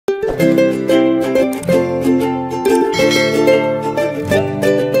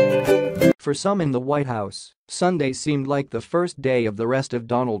For some in the White House, Sunday seemed like the first day of the rest of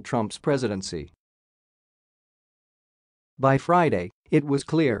Donald Trump's presidency. By Friday, it was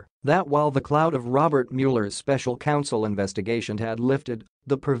clear that while the cloud of Robert Mueller's special counsel investigation had lifted,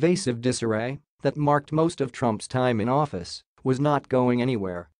 the pervasive disarray that marked most of Trump's time in office was not going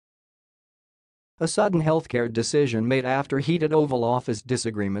anywhere. A sudden healthcare decision made after heated Oval Office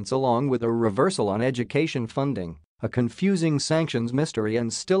disagreements, along with a reversal on education funding, a confusing sanctions mystery,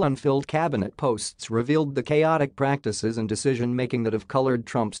 and still unfilled cabinet posts revealed the chaotic practices and decision-making that have colored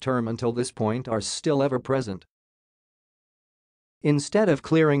Trump's term until this point are still ever present. Instead of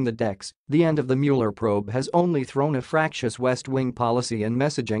clearing the decks, the end of the Mueller probe has only thrown a fractious West Wing policy and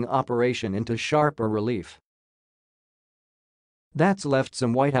messaging operation into sharper relief. That's left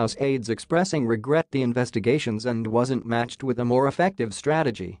some White House aides expressing regret the investigations and wasn't matched with a more effective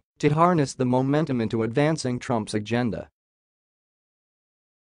strategy to harness the momentum into advancing Trump's agenda.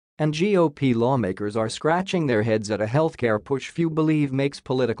 And GOP lawmakers are scratching their heads at a healthcare push few believe makes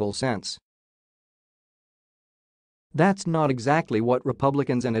political sense. That's not exactly what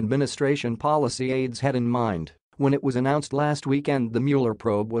Republicans and administration policy aides had in mind when it was announced last weekend the Mueller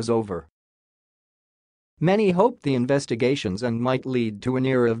probe was over. Many hoped the investigations and might lead to an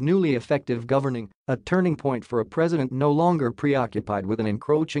era of newly effective governing, a turning point for a president no longer preoccupied with an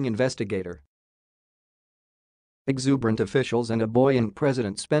encroaching investigator. Exuberant officials and a buoyant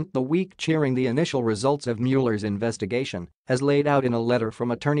president spent the week cheering the initial results of Mueller's investigation, as laid out in a letter from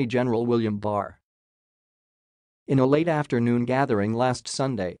Attorney General William Barr. In a late afternoon gathering last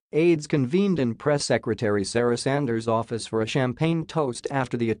Sunday, aides convened in Press Secretary Sarah Sanders' office for a champagne toast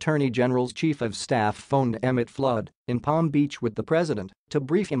after the Attorney General's chief of staff phoned Emmett Flood in Palm Beach with the president to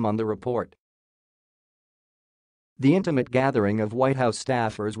brief him on the report. The intimate gathering of White House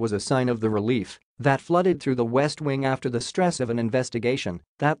staffers was a sign of the relief that flooded through the West Wing after the stress of an investigation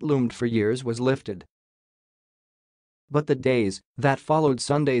that loomed for years was lifted. But the days that followed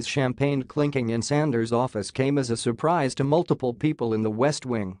Sunday's champagne clinking in Sanders' office came as a surprise to multiple people in the West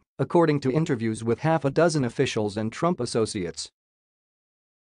Wing, according to interviews with half a dozen officials and Trump associates.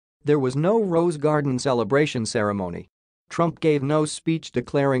 There was no Rose Garden celebration ceremony. Trump gave no speech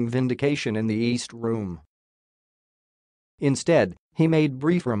declaring vindication in the East Room. Instead, he made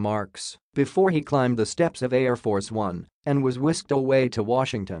brief remarks before he climbed the steps of Air Force One and was whisked away to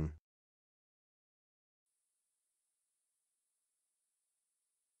Washington.